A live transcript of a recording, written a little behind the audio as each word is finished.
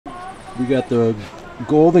We got the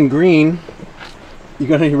gold and green. You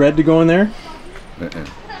got any red to go in there?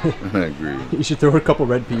 Green. You should throw a couple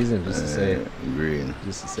red peas in just to say. Green.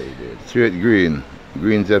 Just to say you did. Straight green.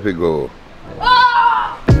 Green's have to go.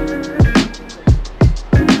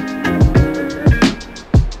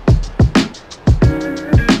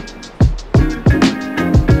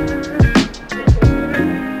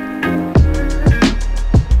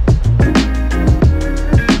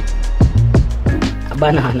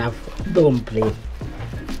 Banana dumpling.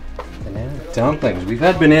 Banana dumplings. We've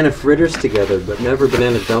had banana fritters together, but never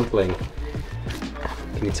banana dumpling.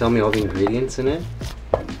 Can you tell me all the ingredients in it?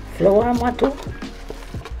 Flour, mato.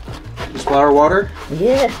 Just flour, water?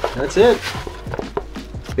 Yeah. That's it.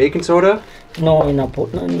 Baking soda? No, you don't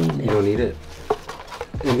put none in You it. don't need it.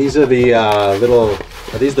 And these are the little,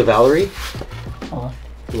 are these the Valerie? Oh.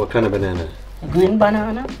 What kind of banana? Green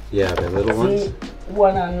banana. Yeah, the little ones? See,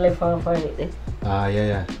 one and left off of it. Yeah,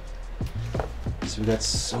 yeah. So we got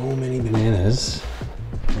so many bananas,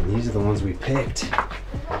 and these are the ones we picked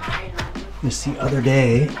just the other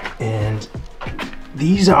day, and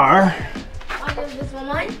these are... This one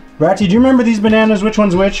mine? Ratty, do you remember these bananas? Which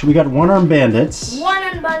one's which? We got one-armed bandits.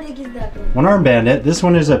 One-armed bandit is that one. One-armed bandit. This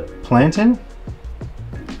one is a plantain.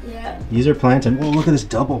 Yeah. These are plantain. Whoa, look at this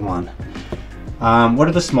double one. What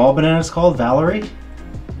are the small bananas called? Valerie?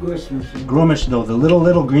 Gros Michel. The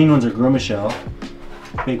little green ones are Gros Michel.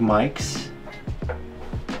 Big Mike's.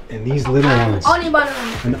 And these little ones. Honey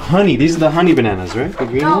banana. And honey. These are the honey bananas, right? The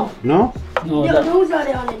green No. one? No? No, Yeah, that, those are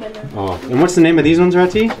the honey banana. Oh. And what's the name of these ones,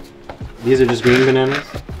 Ratty? These are just green bananas?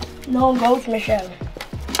 No, Ghost Michelle.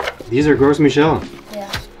 These are Gros Michel.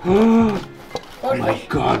 Yeah. Oh my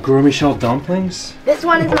god, Gros Michel dumplings? This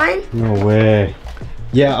one is mine? No way.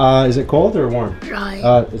 Yeah, is it cold or warm? Right.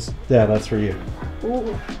 Yeah, that's for you.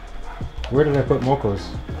 Ooh. Where did I put Mokko's?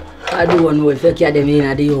 I don't know if you carry them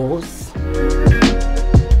in the house.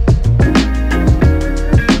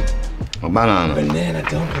 A banana. Banana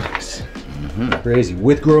dumplings. Crazy.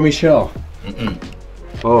 With Gros Michel.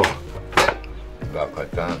 Oh.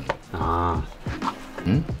 Black cotton. Ah.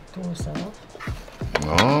 Too soft.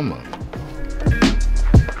 No, man.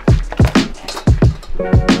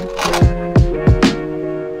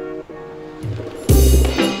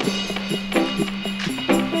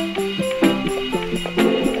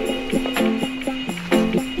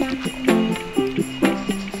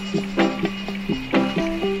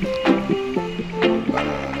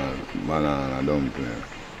 Banana dumpling.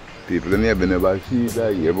 People in here never see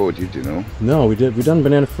that hear about it, you know. No, we done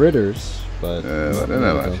banana fritters, but But they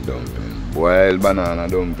never see dumpling. Boiled banana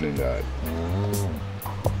dumpling, that.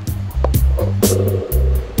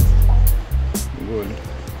 Good.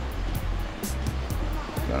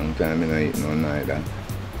 Long time I don't eat no neither.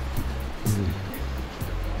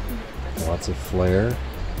 lots of flair.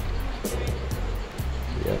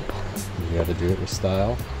 Yep. You gotta do it with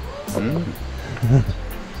style.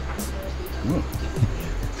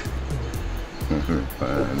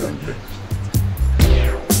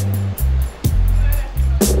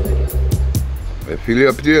 They fill you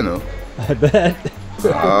up to, you know. I bet.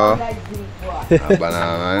 A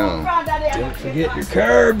banana, you know. Don't forget your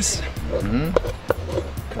carbs.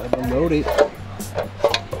 Carb loaded.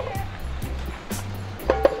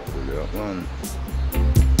 Fill you up, man.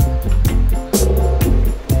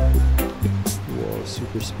 Whoa,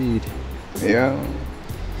 super speed. Yeah.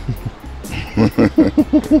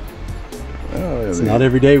 It's not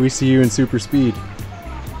every day we see you in super speed.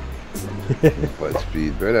 But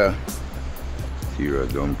speed, brother. Hero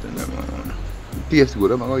dumpling, man. Tastes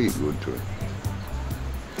good, I'm gonna eat good too.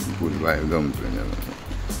 Good vibe dumpling,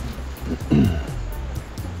 man.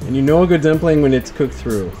 And you know a good dumpling when it's cooked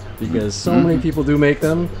through, because so many people do make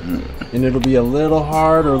them, and it'll be a little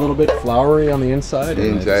hard or a little bit floury on the inside.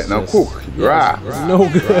 And Inside, it's now just- cook, yeah, raw. it's no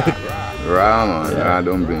good. Raw, man, raw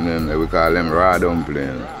dumpling, them. We call them raw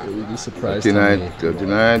dumpling. You'd be surprised. how many-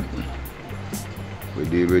 Tonight, we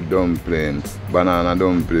deal with dumpling, banana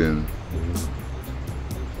dumpling,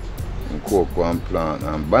 and cocoa and plant,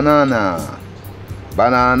 and banana.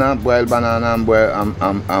 Banana, boiled banana and boil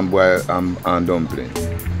and dumpling.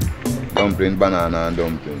 Dumpling, banana and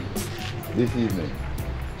dumpling. This evening.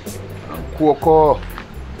 And cocoa.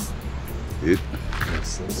 It.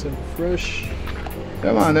 It's nice and fresh.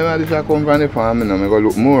 Yeah, man, them this come from the farm, you know, I go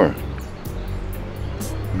look more.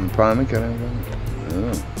 Farm, I can't.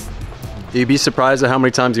 Yeah. You'd be surprised at how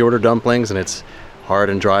many times you order dumplings and it's hard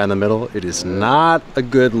and dry in the middle. It is not a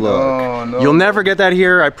good look. No, You'll never get that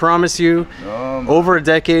here, I promise you. No, man. Over a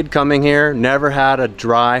decade coming here, never had a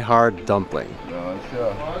dry, hard dumpling. No,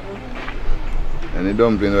 sure. And the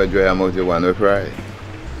dumpling were dry, how much you want to fry?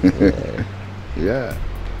 Yeah.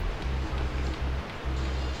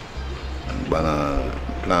 banana,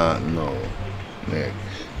 plant now, next.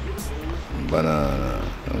 Banana.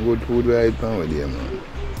 Good food right pan with them, man.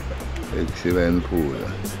 Excellent food.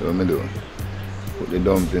 So what I do? Put the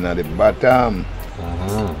dumpling at the bottom.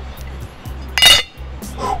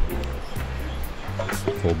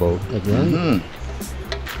 Full boat again.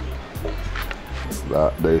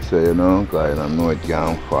 But they say, you know, because I know it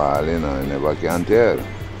can fall, you know, you never can tell.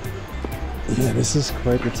 Yeah, this is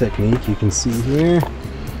quite the technique. You can see here.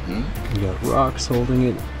 You got rocks holding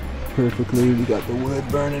it perfectly. You got the wood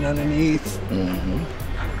burning underneath.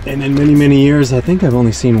 And in many, many years, I think I've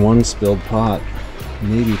only seen one spilled pot.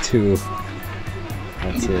 Maybe two.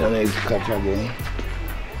 That's it. Catch again.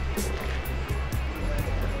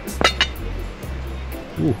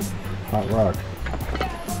 Ooh, hot rock.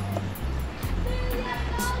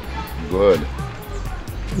 Good.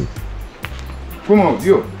 Come on,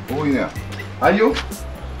 you. Over here. Are you?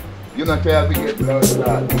 You're not trying to get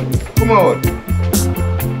blood. Come on.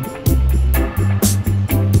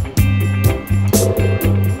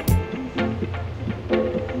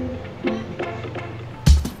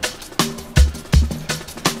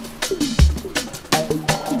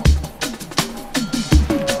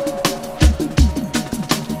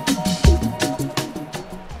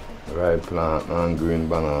 Right plant and green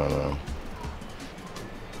banana.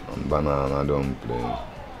 And banana dumpling.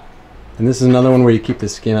 And this is another one where you keep the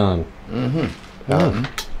skin on.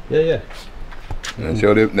 Yeah. And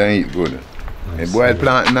so they eat good. A boiled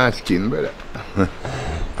plant not skin, brother.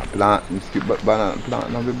 Plant, but banana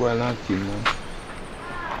plant not be boiled not skin, man.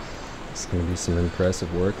 It's going to be some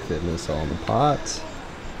impressive work fitting this all in the pot.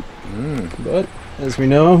 But as we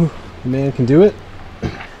know, a man can do it.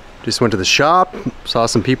 Just went to the shop, saw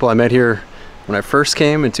some people I met here when I first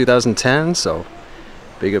came in 2010, so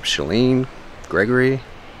big up Shalene, Gregory.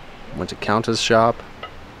 Went to Countess' shop.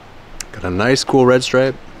 Got a nice cool red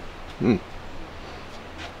stripe.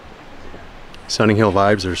 Sunning Hill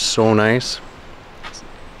vibes are so nice.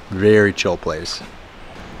 Very chill place.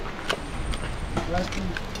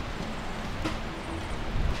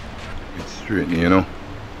 It's straight, you know.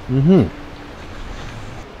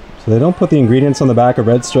 So they don't put the ingredients on the back of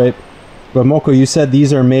red stripe. But Mokko, you said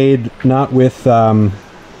these are made not with hops.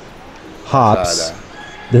 Cassava.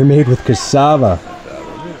 They're made with cassava.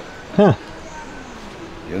 Huh.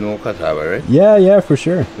 You know cassava, right? Yeah, for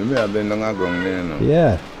sure.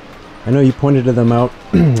 Yeah. I know you pointed to them out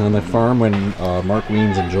on the farm when Mark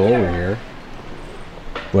Weens and Joel were here.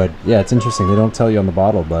 But yeah, it's interesting. They don't tell you on the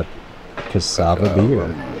bottle, but cassava beer.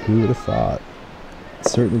 Who would have thought? It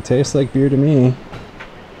certainly tastes like beer to me.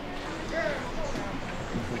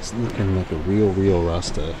 It's looking like a real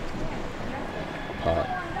Rasta pot.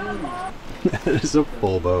 That is a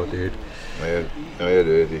full boat, dude.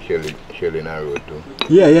 Shelly too.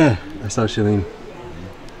 Yeah. I saw Shalene.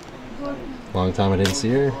 Long time I didn't see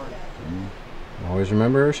her. I always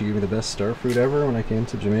remember her. She gave me the best star fruit ever when I came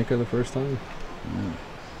to Jamaica the first time.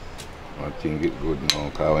 I think it's good now,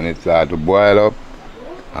 because when it starts to boil up,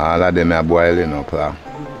 all of them are boiling up.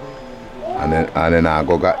 And then I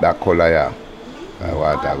go get that color here. The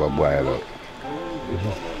water go boil up.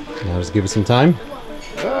 Now just give it some time.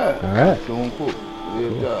 Yeah. All right. Don't cook.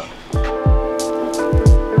 Cool.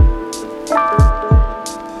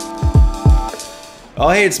 Oh,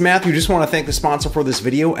 hey, it's Matthew. Just want to thank the sponsor for this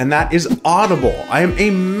video, and that is Audible. I am a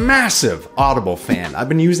massive Audible fan. I've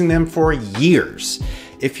been using them for years.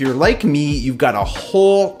 If you're like me, you've got a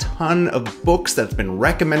whole ton of books that's been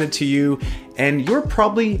recommended to you, and you're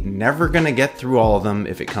probably never gonna get through all of them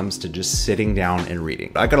if it comes to just sitting down and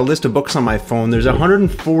reading. I got a list of books on my phone. There's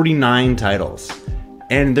 149 titles.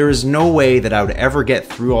 And there is no way that I would ever get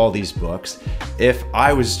through all these books if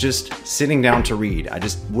I was just sitting down to read. I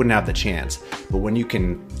just wouldn't have the chance. But when you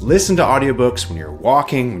can listen to audiobooks when you're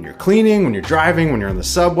walking, when you're cleaning, when you're driving, when you're on the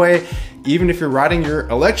subway, even if you're riding your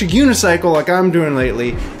electric unicycle like I'm doing lately,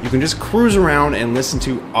 you can just cruise around and listen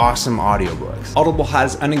to awesome audiobooks. Audible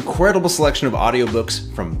has an incredible selection of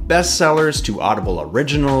audiobooks, from bestsellers to Audible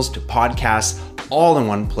originals to podcasts, all in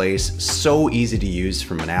one place, so easy to use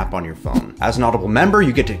from an app on your phone. As an Audible member,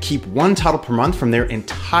 you get to keep one title per month from their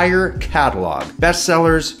entire catalog.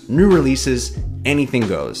 Bestsellers, new releases, anything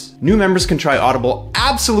goes. New members can try Audible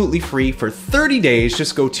absolutely free for 30 days.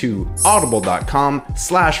 Just go to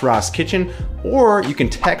audible.com/RastKitchen, or you can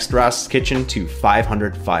text Rast's Kitchen to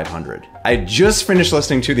 500-500. I just finished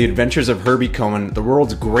listening to The Adventures of Herbie Cohen, the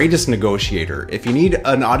world's greatest negotiator. If you need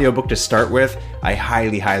an audiobook to start with, I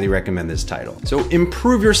highly recommend this title. So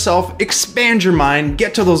improve yourself, expand your mind,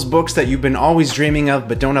 get to those books that you've been always dreaming of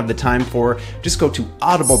but don't have the time for. Just go to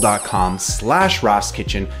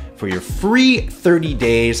audible.com/RastKitchen for your free 30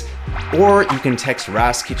 days, or you can text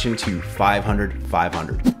Rast Kitchen to 500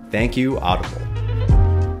 500. Thank you, Audible.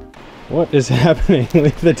 What is happening?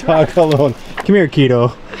 Leave the dog alone. Come here,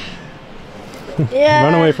 Keto. Yeah.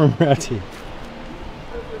 Run away from Ratty.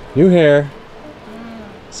 New hair.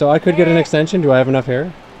 So I could get an extension. Do I have enough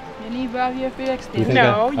hair? You need to have your hair You extended. think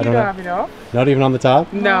No, I you don't don't have enough. Not even on the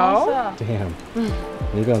top? No. Damn.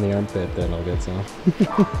 Maybe on the armpit then I'll get some.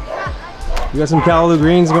 You got some callaloo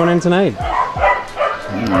greens going in tonight?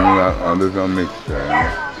 I'm just gonna mix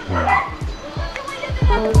that.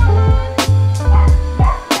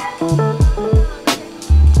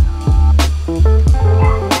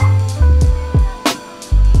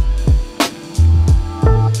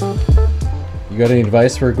 You got any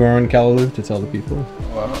advice for growing callaloo to tell the people?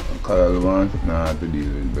 Well, callaloo ones, nah, I have to deal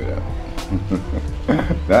with better.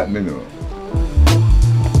 That me know.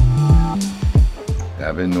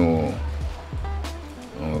 I been know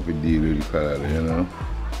how to deal with callaloo, you know.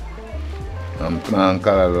 I'm planting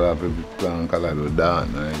callaloo, I plant callaloo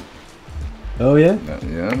down, right? Oh yeah?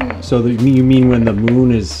 Yeah. So you mean when the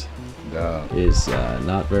moon is Dark.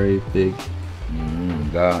 not very big?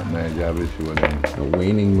 Dark night, I will show them. A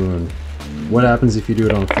waning moon. What happens if you do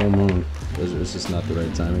it on full moon? It's just not the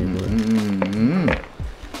right timing for it.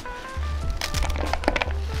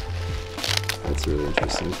 That's a really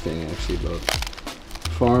interesting thing actually about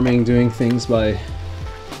farming, doing things by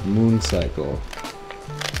moon cycle.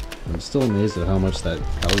 I'm still amazed at how much that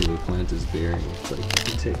callaloo plant is bearing. It's like you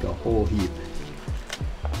could take a whole heap.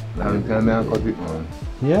 Long time I cut it, man.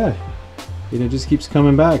 Yeah. And it just keeps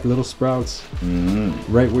coming back, little sprouts.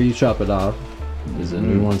 Right where you chop it off. There's a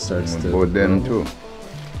new one starts to Both them too.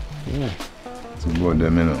 Yeah. So both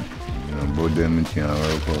them, you know. Both them you can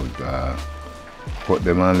work out. Cut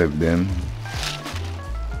them and leave them.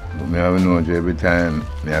 But me have know every time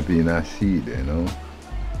me have been a seed, you know.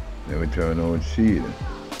 They will turn out seed.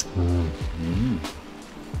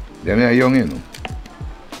 Them are young, you know.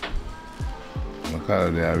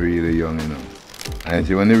 Because they are really young, you know. And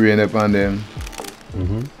see when they rain upon them,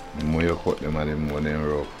 the more you cut them and the more they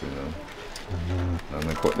rough, you know. And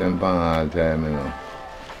I cut them pan all the time, you know.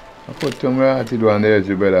 I cut some ratty down there,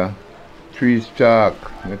 you better. 3 stalk,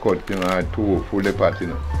 I cut them all 2 full the pot, you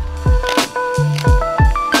know.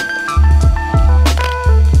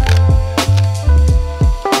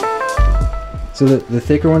 So the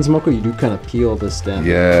thicker ones, Mokko, you do kind of peel the stem.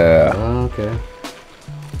 Yeah. Oh, okay.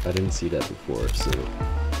 I didn't see that before, so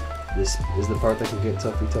this is the part that can get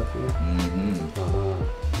toughy.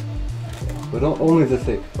 But only the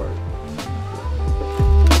thick part.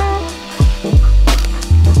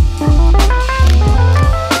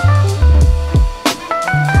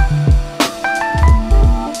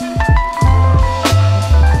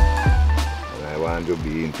 I want to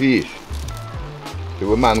be in peace. If a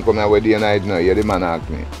man come here day and night now, yeah, the man ask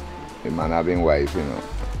me. The man having wife, you know.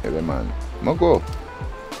 Every man. Mokko,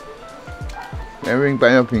 you ring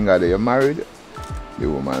on your finger there, you married? The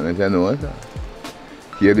woman, I say no, sir.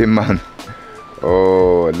 Hear the man.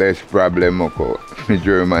 Oh, less problem, Mokko. Me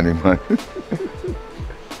Germany, man.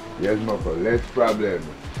 Yes, Mokko, less problem.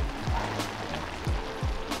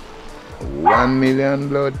 1 million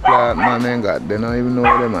blood clot man ain't got. They don't even know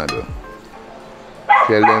what them are do.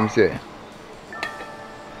 Tell them say.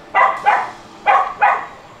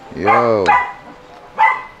 Yo.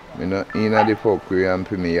 Me not in the fuckery and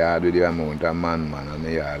for me yard with the amount of man and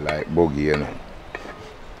me yard like Buggy, you know.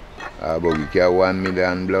 Buggy carry 1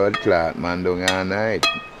 million blood clot man down all night.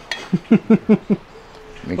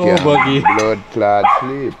 Me Oh, Buggy. blood clot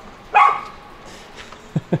sleep.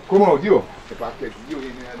 Come out, you. If I catch you in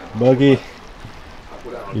here now. Buggy,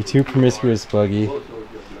 you're too promiscuous, Buggy.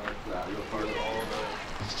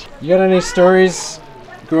 You got any stories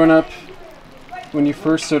growing up when you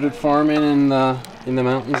first started farming in the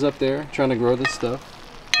mountains up there, trying to grow this stuff?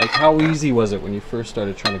 Like, how easy was it when you first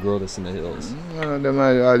started trying to grow this in the hills? I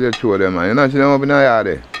just show them, man. You not see them up in the yard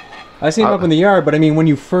there? I seen them up in the yard, but I mean when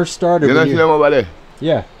you first started. You not see them over there?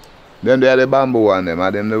 Yeah. Them they had the bamboo on them,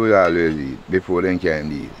 and them they will always eat before them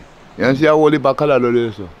can eat. You don't see how old the callaloo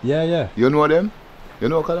there, so? Yeah, yeah. You know them? You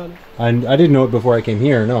know callaloo? And I didn't know it before I came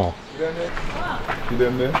here, no. See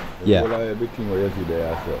them there? Yeah. Everything what you see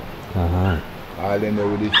there, so. All them there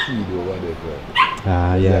with the seed over there, so.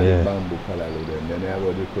 Yeah. The bamboo callaloo them. Then they have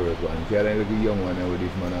the first one. See how them little young one there with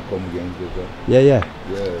this man come against you, so. Yeah. Yeah,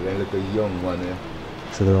 them little young one there.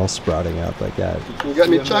 So they're all sprouting up like that. You got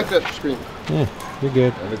any chocolate screen? Yeah, you're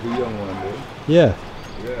good. Them little young one there. Yeah.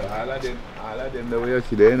 Yeah, all of them the way you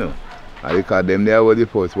see there, you know. I call them there was the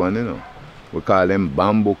first one, you know. We call them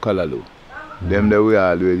bamboo callaloo. Them the way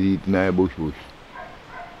always eat in the bush.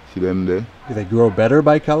 See them there? Do they grow better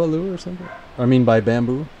by callaloo or something? I mean by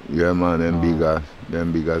bamboo? Yeah, man,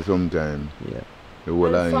 them bigger sometimes. Yeah. The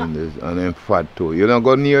whole are in this, and then fat too. You don't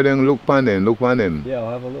go near them, look on them. Yeah,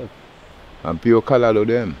 I'll have a look. And pure callaloo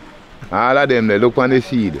them. All of them, they look on the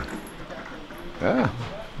seed. Yeah.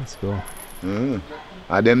 That's cool. And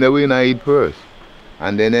them they will not eat first.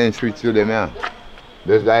 And then switch to them, yeah.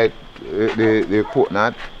 There's like the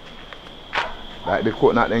coconut. Like the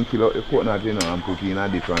coconut, then kill out the coconut, you know, and put in a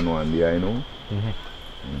different one there, you know.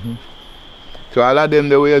 So all of them,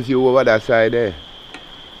 they will see over that side there.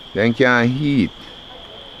 Then can eat.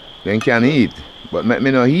 Then can eat. But make me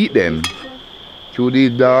not eat them. Through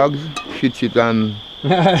these dogs, shit and...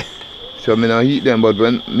 So me not eat them, but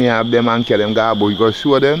when me have them and kill them garbage, because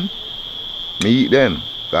show them, me eat them.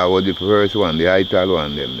 That was the first one, the Ital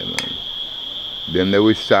one, them. Then they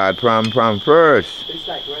will start from first.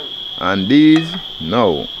 And these,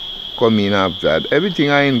 no, come in after that.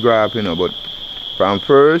 Everything I in graph, you know, but from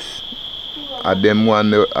first, at them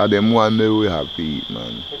one they will have to eat,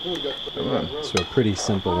 man. So a pretty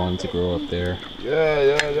simple one to grow up there.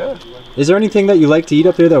 Yeah. Is there anything that you like to eat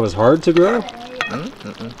up there that was hard to grow?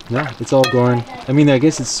 No, it's all growing. I mean, I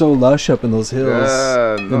guess it's so lush up in those hills.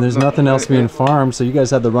 Yeah, and there's nothing else being farmed, so you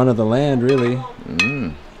guys had the run of the land, really.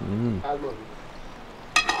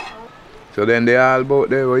 So then they all about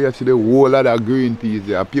there where you see the whole of that green peas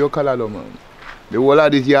there, pure callaloo, man. The whole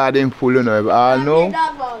of this yard ain't full, you know, if all know.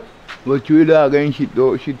 But you dog ain't shit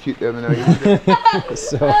them, you know.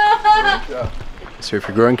 So if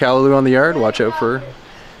you're growing callaloo on the yard, watch out for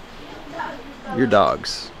your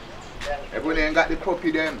dogs. Everyone ain't got the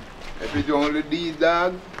puppy them. If it's only these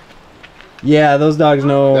dogs. Yeah, those dogs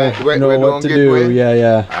know what to do. Away.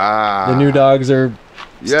 Yeah. The new dogs are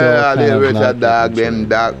yeah, they raise a dog, them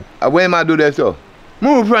dog. When am I do that so?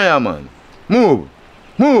 Move from here, man. Move.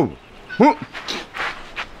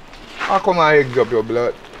 How come I eggs up your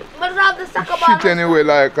blood? Shit anyway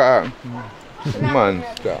like a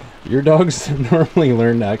monster. Your dogs normally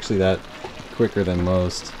learn that quicker than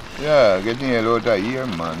most. Yeah, getting a lot of here,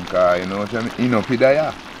 man, cause you know what I mean? Enough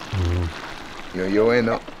there. You ain't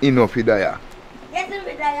enough there.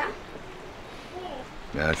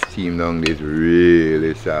 Now steam down this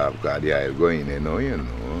really sharp, cause the oil going in, you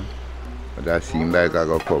know. But that seems like I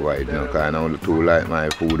got covered, you know, cause I don't too like my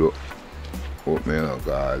food up me, you know,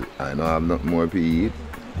 cause I don't have nothing more to eat.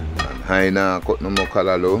 And I now cut no more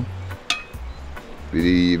callaloo. With the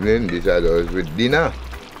evening, this I do with dinner.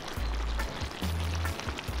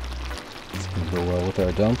 Go well with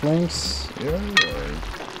our dumplings. Yeah.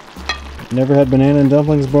 Never had banana and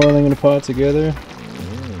dumplings boiling in a pot together.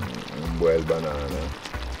 And boiled banana.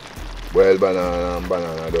 Boiled banana and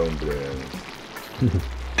banana dumpling.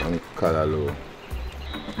 And callaloo.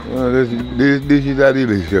 Well, this is a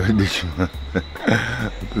delicious dish, man.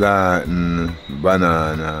 Plantain,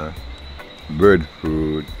 banana,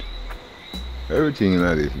 breadfruit, everything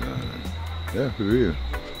like this, man. Yeah, for real.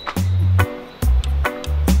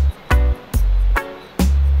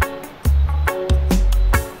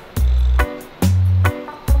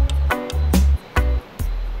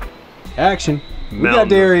 Action. We got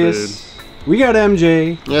Darius. We got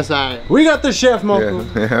MJ. Yes, I. We got the chef Mokko.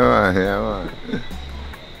 Yeah, man.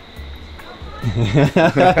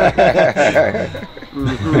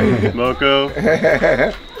 Mokko.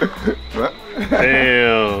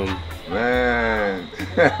 Damn. Man.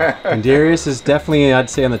 And Darius is definitely, I'd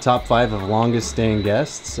say, on the top 5 of longest staying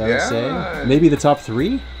guests, I would say. Man. Maybe the top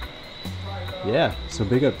 3? Yeah, so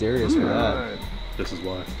big up Darius for that. This is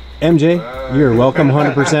why. MJ, you're welcome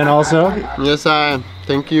 100% also. Yes, I.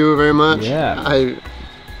 Thank you very much. Yeah.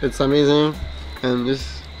 It's amazing, and this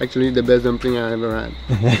is actually the best dumpling I ever had.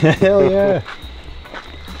 Hell yeah.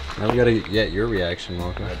 Now we gotta get your reaction,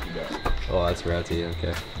 Mokko. Oh, that's ratty,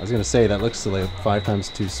 okay. I was gonna say, that looks like 5 times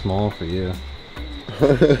too small for you.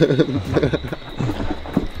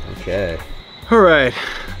 Okay. Alright,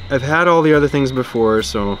 I've had all the other things before,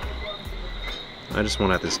 so I just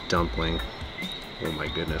want to have this dumpling. Oh my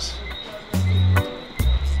goodness.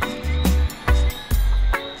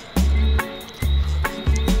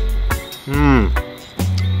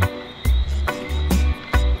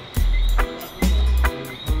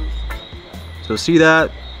 So see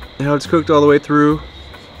that? How it's cooked all the way through?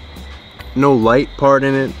 No light part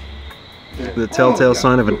in it. The telltale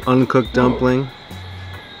sign of an uncooked dumpling.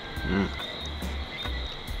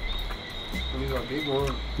 These are big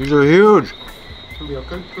ones. These are huge. Be a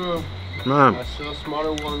cooked through. Man. I saw a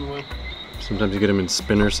smaller one with. Sometimes you get them in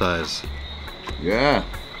spinner size. Yeah.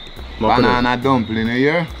 Banana dumpling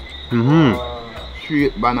here.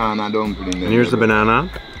 Straight banana dumpling. And here's the banana.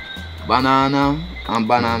 Banana and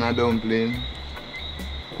banana dumpling.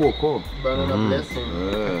 cocoa. Banana blessing.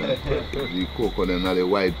 The cocoa, them are the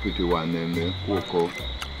white pretty one, them the cocoa.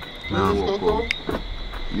 Cocoa.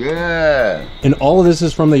 Yeah. And all of this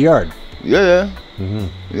is from the yard. Yeah.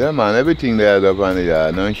 Yeah, man. Everything there up on the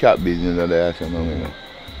yard. No shop business there, so no, you know.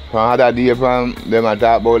 From other day from them I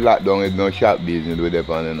talk about lockdown, it's no shop business with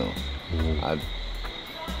them, you know.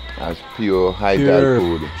 As pure Ital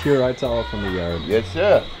food. Pure Ital from the yard. Yes,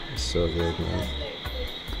 sir. So good, man.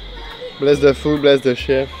 Bless the food, bless the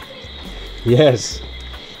chef. Yes.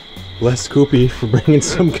 Bless Koopy for bringing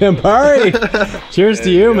some Campari. Cheers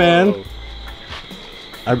to you, man.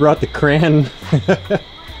 I brought the cran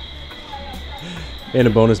and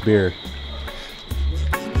a bonus beer.